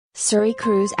Suri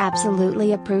Cruise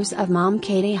absolutely approves of mom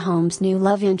Katie Holmes' new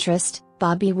love interest,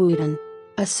 Bobby Wooten.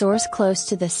 A source close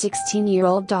to the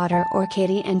 16-year-old daughter of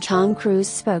Katie and Tom Cruise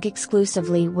spoke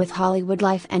exclusively with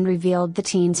HollywoodLife and revealed the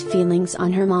teen's feelings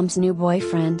on her mom's new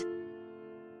boyfriend.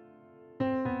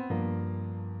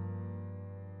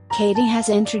 Katie has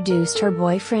introduced her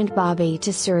boyfriend Bobby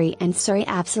to Suri and Suri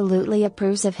absolutely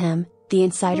approves of him, the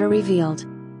insider revealed.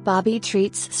 Bobby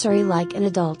treats Suri like an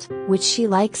adult, which she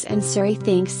likes, and Suri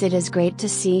thinks it is great to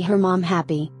see her mom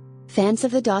happy. Fans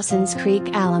of the Dawson's Creek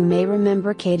alum may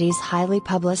remember Katie's highly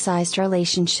publicized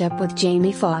relationship with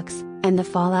Jamie Foxx, and the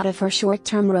fallout of her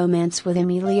short-term romance with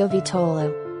Emilio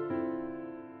Vitolo.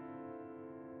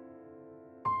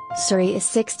 Suri is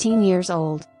 16 years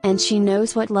old, and she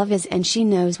knows what love is and she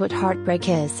knows what heartbreak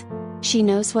is. She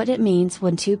knows what it means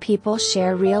when two people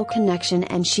share real connection,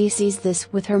 and she sees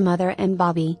this with her mother and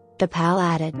Bobby, the pal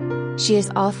added. She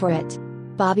is all for it.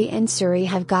 Bobby and Suri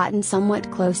have gotten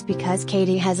somewhat close because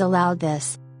Katie has allowed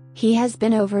this. He has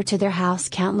been over to their house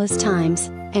countless times,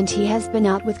 and he has been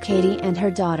out with Katie and her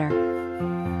daughter.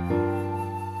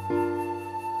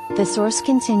 The source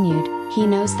continued, he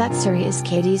knows that Suri is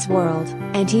Katie's world,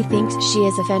 and he thinks she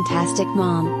is a fantastic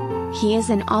mom. He is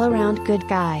an all-around good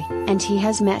guy, and he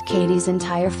has met Katie's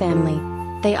entire family.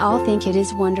 They all think it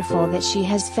is wonderful that she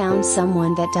has found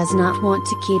someone that does not want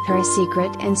to keep her a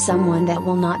secret, and someone that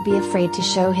will not be afraid to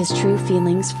show his true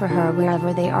feelings for her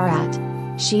wherever they are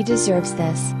at. She deserves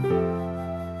this.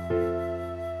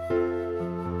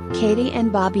 Katie and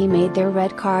Bobby made their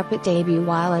red carpet debut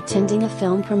while attending a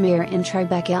film premiere in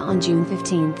Tribeca on June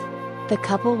 15. The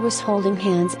couple was holding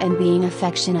hands and being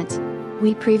affectionate.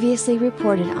 We previously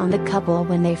reported on the couple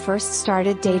when they first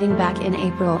started dating back in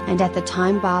April, and at the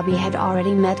time Bobby had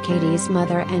already met Katie's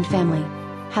mother and family.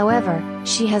 However,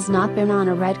 she has not been on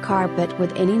a red carpet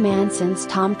with any man since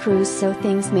Tom Cruise, so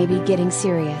things may be getting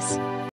serious.